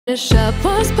The shop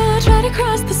was built right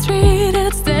across the street, and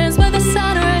it stands where the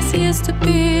sunrise used to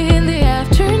be. In the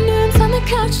afternoons on the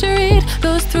couch to read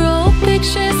those through old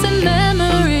pictures and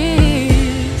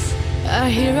memories. Our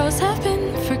heroes have been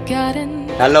forgotten.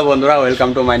 Hello বন্ধুরা, welcome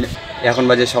to my. এখন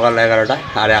বাজে সকাল 11টা,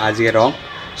 আর আজকে রং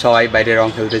সবাই বাইরে রং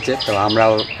খেলতেছে, তো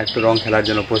আমরাও একটু রং খেলার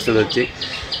জন্য প্রস্তুত হচ্ছি।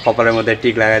 কপালের মধ্যে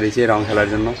টিক লাগা দিয়েছি রং খেলার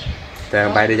জন্য। তো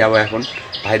বাইরে যাব এখন,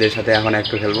 ভাইদের সাথে এখন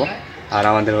একটু খেলবো। আর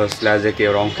আমাদের হোস্টেলে আজ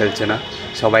কেউ রং খেলছে না,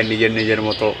 সবাই নিজের নিজের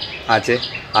মতো আছে।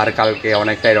 আর কালকে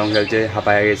অনেকটাই রং খেলছে,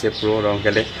 হাঁপায়ে গেছে পুরো রং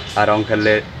খেলে। আর রং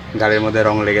খেললে গালের মধ্যে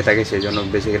রং লেগে থাকে, সেই জন্য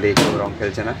বেসিক্যালি কেউ রং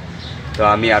খেলছে না। তো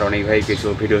আমি আর অনেক ভাই কিছু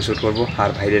ভিডিও শ্যুট করবো, আর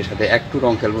ভাইদের সাথে একটু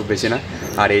রং খেলবো, বেশি না।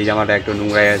 আর এই জামাটা একটু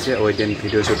নোংরাই আছে, ওই দিন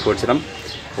ভিডিও শ্যুট করছিলাম,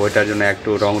 ওইটার জন্য একটু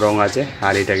রং আছে।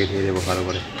 আর এটাকে ধুয়ে দেবো ভালো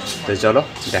করে। তো চলো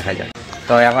দেখা যাক।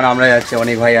 তো এখন আমরা যাচ্ছি,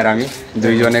 অনেক ভাই আর আমি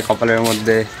দুইজনে কপালের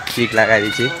মধ্যে টিক লাগাই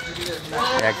দিচ্ছি।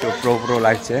 একটু প্রো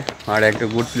লাগছে, আর একটু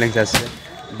গুড ফিলিংস আসছে।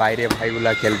 বাইরে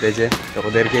ভাইগুলা খেলতেছে, তো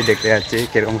ওদেরকেই দেখতে যাচ্ছি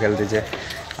কীরকম খেলতেছে।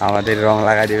 আমাদের রং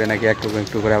লাগাই দেবে নাকি একটু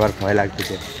একটু করে, আবার ভয়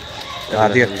লাগতেছে। তো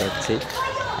আজকে যাচ্ছি,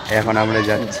 এখন আমরা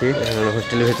যাচ্ছি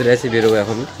হোস্টেলের ভিতরে আছি, বেরোবো।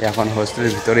 এখন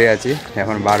হোস্টেলের ভিতরে আছি,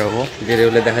 এখন বার হবো।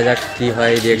 বেরোলে দেখা যাক কী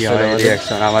হয়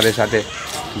রিয়াকশন আমাদের সাথে।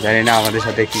 জানি না আমাদের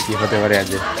সাথে কী কী হতে পারে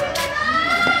আজ।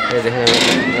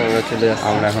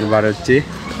 আমরা এখন বার হচ্ছি।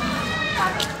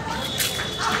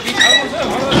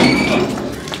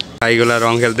 ভাইগুলা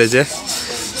রং খেলতেছে,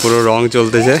 পুরো রং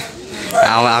চলতেছে।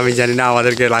 আমি জানি না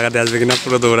আমাদেরকে লাগাতে আসবে কিনা,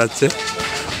 পুরো দৌড়াচ্ছে।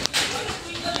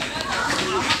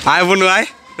 আয় বনু আয়,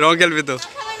 রং খেলবি তো?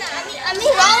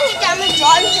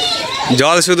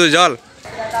 জল, শুধু জল।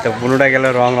 তো বুনুটা গেল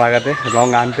রং লাগাতে, রং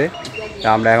আনতে। তো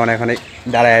আমরা এখানে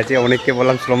দাঁড়ায় আছি। অনেককে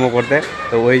বললাম স্লোমো করতে,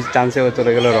 তো ওই চান্সে ও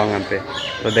চলে গেল রং আনতে।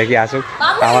 তো দেখি আসুক,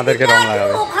 আমাদেরকে রং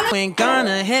লাগাবে।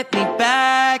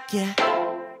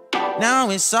 Now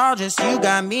it's all just you,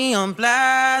 got me on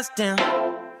blast. Damn,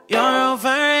 you're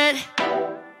over it,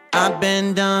 I've been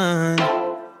done.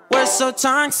 We're so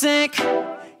toxic,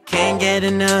 can't get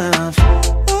enough.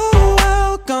 Ooh,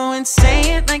 I'll go and say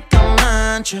it like a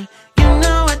mantra. You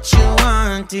know what you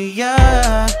want, do ya?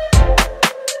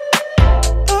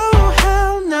 Oh,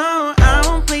 hell no, I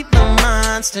won't play the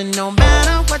monster, no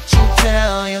matter what you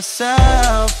tell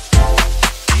yourself.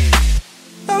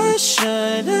 I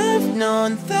should have known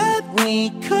that we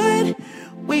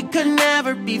could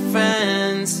never be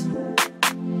friends.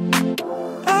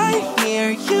 I hear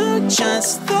you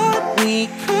just thought we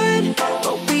could,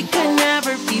 but we could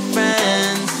never be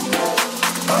friends.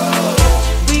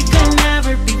 We could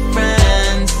never be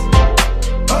friends.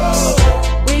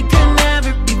 We could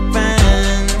never be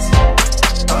friends.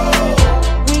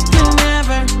 We could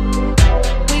never,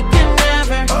 we could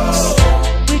never,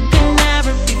 we could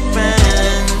never be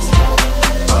friends.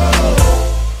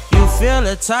 You feel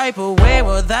a type of way,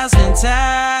 well that's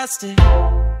fantastic.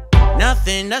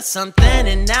 Nothing to something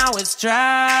and now it's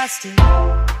drastic.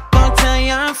 Don't tell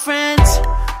your friends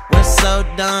we're so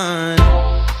done.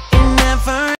 It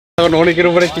never. এখন অনেকের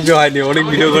উপরে কিছু হয়নি, অনেক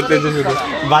video করতেছে, শুধু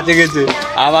বাঁচে গেছে।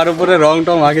 আমার উপরে রং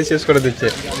টং আগে শেষ করে দিচ্ছে।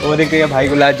 ওদিক থেকে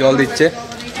ভাইগুলা জল দিচ্ছে,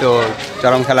 তো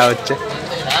চরম খেলা হচ্ছে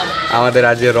আমাদের।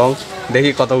 আজ রং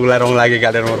দেখি কতগুলা রং লাগে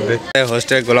গালের মধ্যে।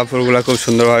 হোস্টেলে গোলাপ ফুলগুলো খুব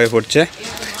সুন্দরভাবে ফুটছে।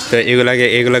 তো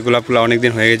এগুলা গোলাপ ফুল অনেক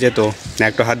দিন হয়ে গেছে, তো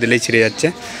একটু হাত দিলেই ছিঁড়ে যাচ্ছে।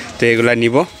 তো এগুলা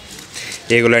নিব,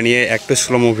 এগুলা নিয়ে একটু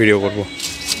স্লোমো ভিডিও করব।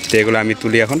 তো এগুলো আমি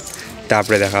তুলি এখন,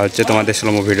 তারপরে দেখা হচ্ছে তোমাদের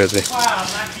স্লোমো ভিডিওতে।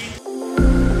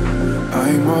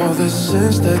 I'm all the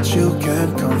sins that you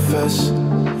can't confess.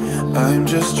 I'm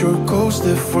just your ghost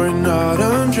if we're not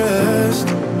undressed.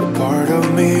 A part of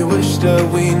me wish that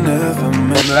we never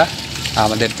met.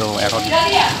 আমাদের তো এখন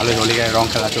ভালো হোলি গায়ে রং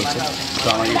খেলা চলছে, তো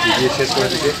আমাকে ভিডিও শেষ করে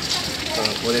দিতে, তো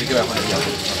ওদেরকেও এখন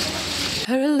যাবো।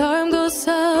 Her alarm goes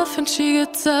off and she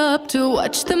gets up to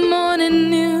watch the morning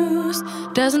news.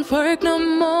 Doesn't work no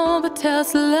more but tells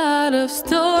a lot of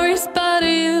stories about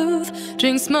her youth.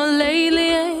 Drinks more lately,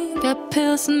 ain't got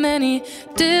pills in many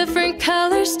different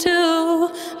colors too.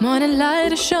 Morning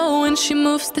light is showing, she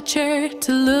moves the chair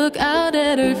to look out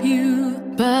at her view.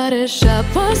 But her shop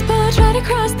was built right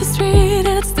across the street,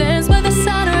 and it stands where the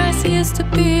sunrise used to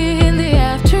be. In the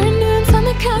afternoons on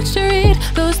the couch to read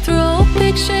those through old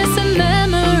pictures and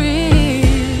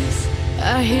memories.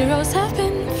 Our heroes have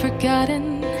been forgotten,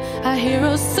 our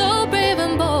heroes so brave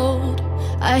and bold.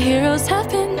 Our heroes have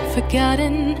been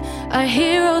forgotten, our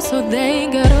heroes so they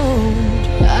got old.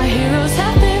 Our heroes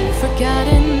have been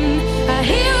forgotten, our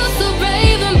heroes so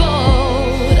brave and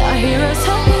bold. Our heroes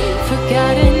have been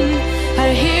forgotten,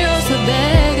 our heroes so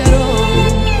they got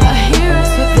old. Our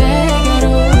heroes so they got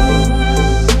old.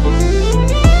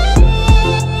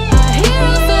 Our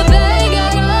heroes so they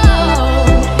got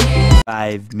old.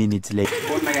 5 5 minutes later.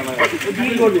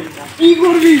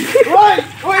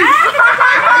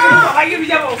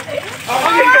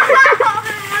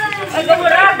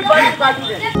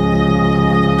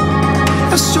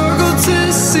 I struggle to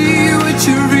see what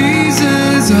your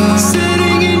reasons are.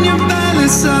 Sitting in your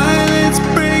balance, silence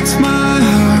breaks my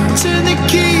heart. Turn the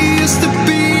key, used to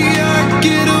be our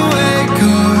getaway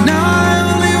car. Now I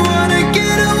only wanna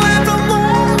get away from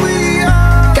where we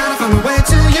are. Gotta find my way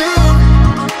to you,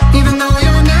 even though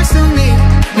you're next to me.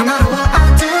 No matter what I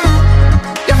do,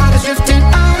 your heart is drifting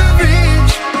out of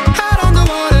reach. Out on the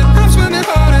water, I'm swimming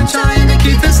hard and trying to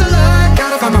keep this alive.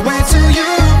 Gotta find my way to you.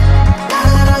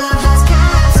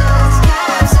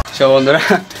 So বন্ধুরা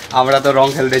আমরা তো রং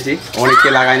খেলতেছি, অনেককে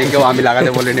লাগাইনি কেউ, আমি লাগাতে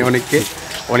বলিনি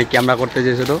অনেককে আমরা করতে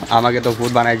চেয়ে, শুধু আমাকে তো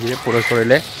ভূত বানাইছি পুরো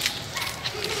শরীরে।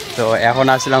 তো এখন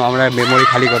আসলাম আমরা মেমোরি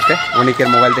খালি করতে। অনেকের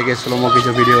মোবাইল থেকে স্লোমো কিছু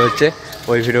ভিডিও হচ্ছে,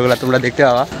 ওই ভিডিওগুলো তোমরা দেখতে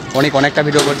পাবা। অনেকটা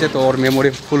ভিডিও করছে, তো ওর মেমোরি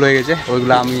ফুল হয়ে গেছে,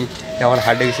 ওইগুলো আমি এখন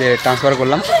হার্ড ডিস্কে ট্রান্সফার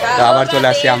করলাম। তো আবার চলে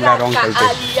আসছি আমরা রং খেলতে।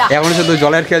 এখন শুধু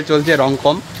জলের খেল চলছে, রং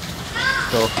কম।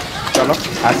 তো চলো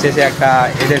আর শেষে একটা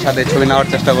এদের সাথে ছবি নেওয়ার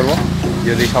চেষ্টা করবো,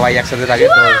 যদি সবাই একসাথে থাকে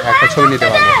তো একটা ছবি নিতে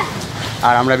পারবো।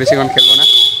 আর আমরা বেশিক্ষণ খেলবো না,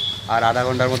 আর আধা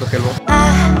ঘন্টার মতো খেলবো।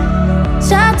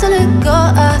 Try to let go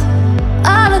of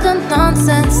all of the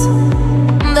nonsense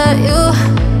that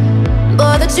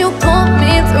you put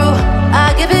me through. I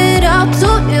give it all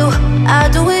to you, I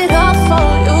do it all for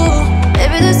you.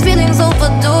 Maybe this feeling's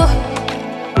overdue.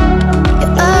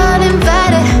 You're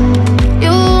uninvited,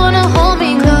 you wanna hold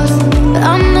me close, but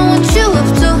I know what you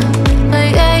have to.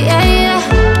 Yeah.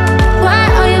 Why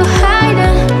are you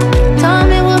hiding? Tell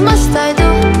me what must I do?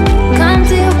 Come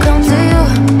to you.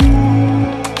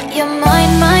 You're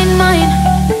mine.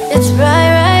 It's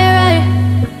right.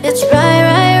 It's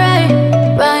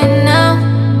right now.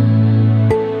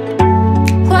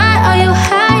 Why are you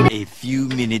hiding? A few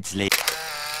minutes later.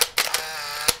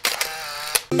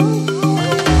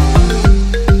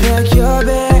 Pack your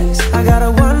bags, I got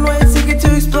a one-way ticket to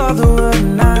explore the world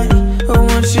tonight. I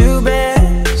want you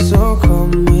back, so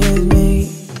come with me.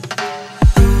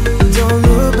 Don't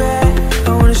look back,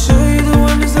 I wanna show you the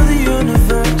wonders of the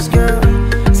universe, girl.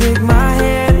 Take my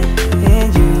hand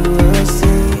and you will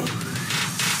see.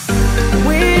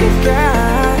 We've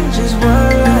got just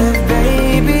one life,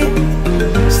 baby,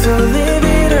 so live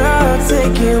it up,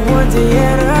 take it one day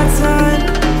at a time.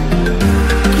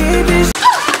 Keep it.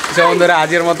 তো বন্ধুরা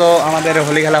আজকের মতো আমাদের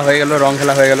হোলি খেলা হয়ে গেল, রং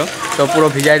খেলা হয়ে গেল। তো পুরো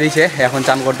ভিজাই দিয়েছে, এখন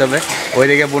চান করতে হবে।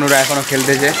 ওইদিকে বনুরা এখনও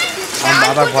খেলতেছে,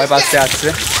 আবার ভয় পাচ্ছে আসছে।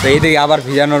 তো এইদিকে আবার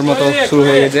ভিজানোর মতো শুরু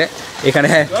হয়ে গেছে। এখানে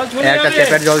একটা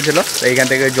ট্যাপের জল ছিল, তো এইখান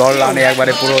থেকে জল আনে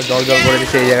একবারে পুরো জল করে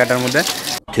দিচ্ছে এই জায়গাটার মধ্যে।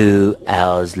 2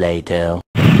 hours later.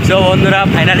 তো বন্ধুরা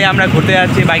ফাইনালি আমরা ঘুরতে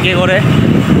যাচ্ছি বাইকে করে।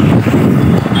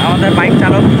 আমাদের বাইক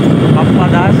চালক বাপ্পা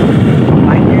দাস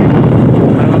বাইকে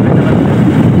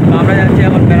আমরা যাচ্ছি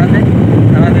এখন বেড়াতে।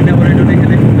 সারাদিনে বলে টলে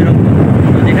খেলে খুব বিরক্ত,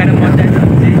 তো যেখানে মন চাই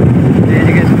যাচ্ছি,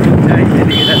 যেদিকে চাই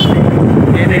সেদিকে যাচ্ছি,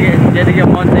 যেদিকে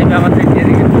মন চাইবে আমার থেকে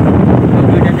যেদিকে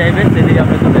দুইটা চাইবে সেদিকে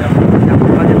আমরা চলে যাবো।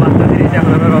 আমাদের 5:30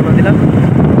 এখন আমরা রওনা দিলাম,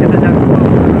 যেতে যাবো।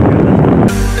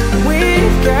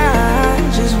 We've got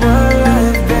just one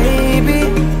life, baby,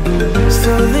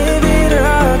 so live it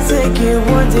up, take it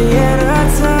one day at a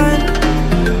time.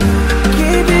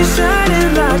 Keep it shining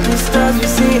like the stars we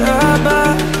see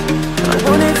above. I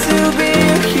want it to be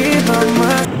a keep on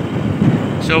my.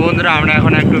 So বন্ধুরা আমরা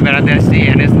এখন একটু বেড়াতে আসছি,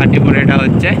 NS34 এটা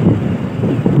হচ্ছে।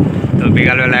 তো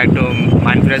বিকালবেলা একটু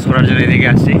মাইন্ড ফ্রেশ করার জন্য এদিকে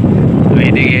আসছি। তো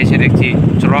এইদিকে এসে দেখছি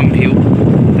চরম ভিউ।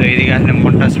 তো এইদিকে আসলে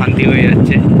মনটা শান্তি হয়ে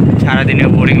যাচ্ছে। সারাদিনে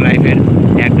বোরিং লাইফের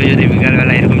একটু যদি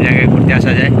বিকালবেলা এরকম জায়গায় ঘুরতে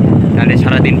আসা যায় তাহলে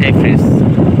সারাদিনটাই ফ্রেশ।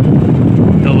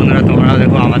 তো বন্ধুরা তোমরাও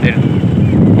দেখো আমাদের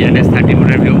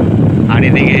NS34 ভিউ। আর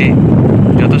এদিকে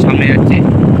যত সামনে যাচ্ছি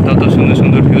তত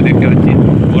সুন্দর ভিউ দেখতে পাচ্ছি।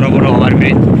 বড়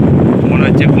ওভারব্রিজ, মনে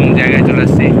হচ্ছে কোন জায়গায় চলে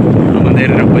আসছি। আমাদের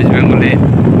ওয়েস্ট বেঙ্গলে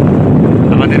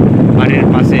আমাদের বাড়ির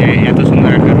পাশে এত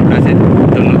সুন্দর একটা রোড আছে,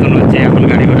 তো নতুন হচ্ছে, এখন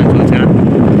গাড়ি ঘোড়া চলছে না।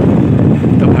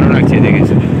 তো ভালো লাগছে দেখে,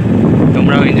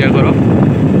 তোমরাও এনজয় করো,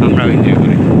 আমরাও এনজয়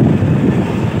করি।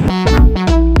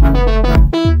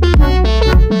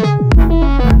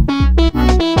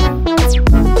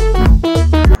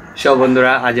 সব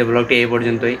বন্ধুরা আজকে ব্লগটি এই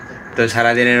পর্যন্তই। তো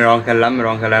সারাদিনের রং খেললাম,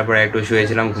 রং খেলার পরে একটু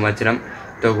শুয়েছিলাম, ঘুমাচ্ছিলাম।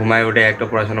 তো ঘুমায় উঠে একটু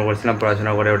পড়াশোনা করছিলাম,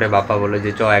 পড়াশোনা করে উঠে বাপ্পা বললো যে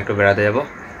একটু বেড়াতে যাবো।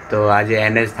 তো আজ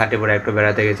NS34 একটু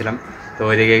বেড়াতে গেছিলাম। তো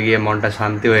ওইদিকে গিয়ে মনটা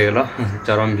শান্তি হয়ে গেল,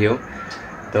 চরম ভিউ।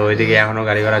 তো ওইদিকে এখনও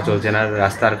গাড়ি ঘোড়া চলছে না,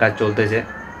 রাস্তার কাজ চলতেছে।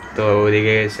 তো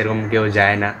ওইদিকে সেরকম কেউ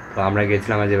যায় না। তো আমরা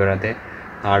গেছিলাম আজ বেড়াতে,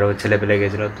 আরও ছেলেপেলে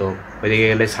গেছিলো। তো ওইদিকে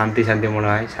গেলে শান্তি মনে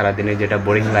হয়। সারাদিনে যেটা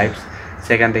বোরিং লাইফ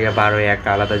সেখান থেকে পার হয়ে একটা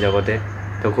আলাদা জগতে।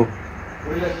 তো খুব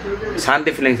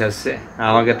শান্তি ফিলিংস আসছে,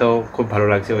 আমাকে তো খুব ভালো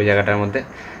লাগছে ওই জায়গাটার মধ্যে।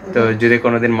 তো যদি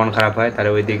কোনো দিন মন খারাপ হয় তাহলে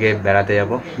ওই দিকে বেড়াতে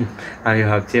যাব, আমি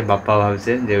ভাবছি, বাপ্পাও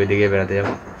ভাবছে যে ওই দিকে বেড়াতে যাব।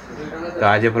 তো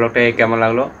আজ এই ব্লগটাকে কেমন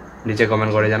লাগলো নিচে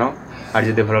কমেন্ট করে জানাও, আর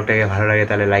যদি ব্লগটাকে ভালো লাগে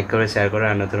তাহলে লাইক করো, শেয়ার করো,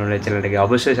 আর নতুন হলে চ্যানেলটাকে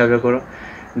অবশ্যই সাবস্ক্রাইব করো।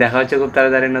 দেখা হচ্ছে খুব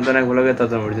তাড়াতাড়ি নতুন এক ব্লগে,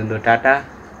 ততক্ষণ পর্যন্ত টাটা,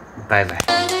 বাই বাই।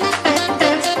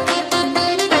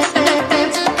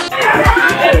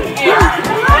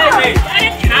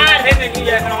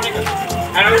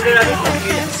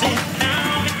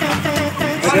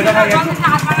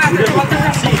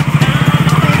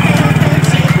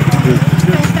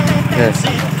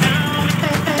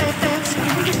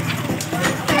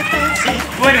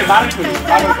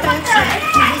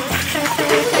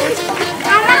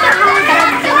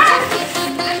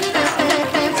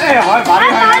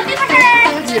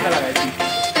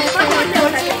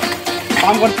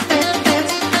 হয়